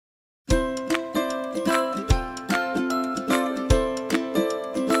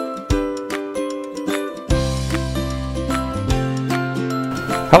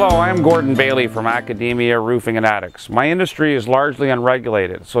I'm Gordon Bailey from Academia Roofing and Attics. My industry is largely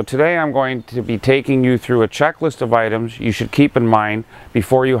unregulated, so today I'm going to be taking you through a checklist of items you should keep in mind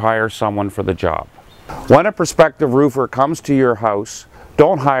before you hire someone for the job. When a prospective roofer comes to your house,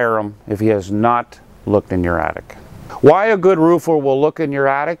 don't hire him if he has not looked in your attic. Why a good roofer will look in your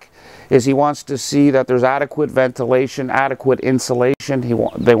attic is he wants to see that there's adequate ventilation, adequate insulation.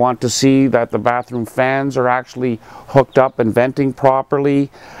 They want to see that the bathroom fans are actually hooked up and venting properly.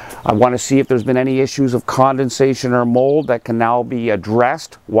 I want to see if there's been any issues of condensation or mold that can now be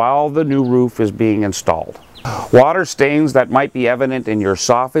addressed while the new roof is being installed. Water stains that might be evident in your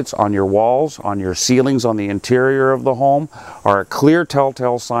soffits, on your walls, on your ceilings, on the interior of the home are a clear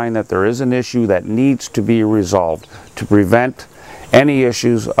telltale sign that there is an issue that needs to be resolved to prevent any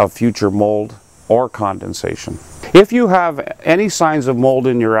issues of future mold or condensation. If you have any signs of mold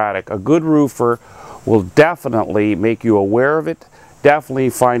in your attic, a good roofer will definitely make you aware of it, definitely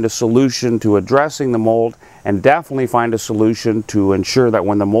find a solution to addressing the mold, and definitely find a solution to ensure that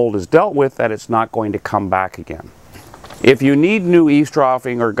when the mold is dealt with, that it's not going to come back again. If you need new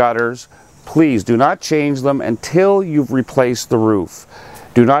eavesdropping or gutters, please do not change them until you've replaced the roof.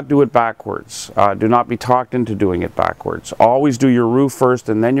 Do not do it backwards. Do not be talked into doing it backwards. Always do your roof first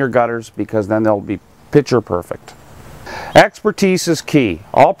and then your gutters, because then they'll be picture perfect. Expertise is key.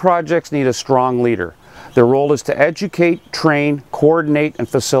 All projects need a strong leader. Their role is to educate, train, coordinate, and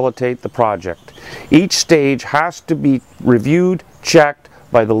facilitate the project. Each stage has to be reviewed, checked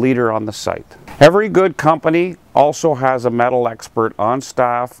by the leader on the site. Every good company also has a metal expert on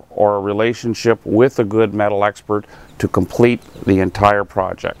staff or a relationship with a good metal expert to complete the entire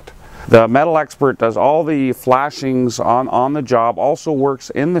project. The metal expert does all the flashings on the job, also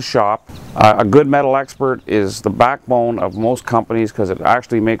works in the shop. A good metal expert is the backbone of most companies because it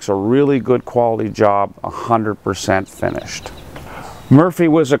actually makes a really good quality job 100% finished. Murphy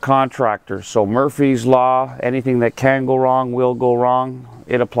was a contractor, so Murphy's Law, anything that can go wrong will go wrong.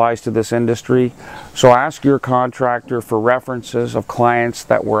 It applies to this industry. So ask your contractor for references of clients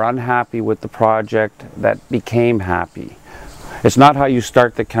that were unhappy with the project that became happy. It's not how you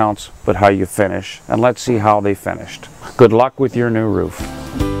start that counts, but how you finish. And let's see how they finished. Good luck with your new roof.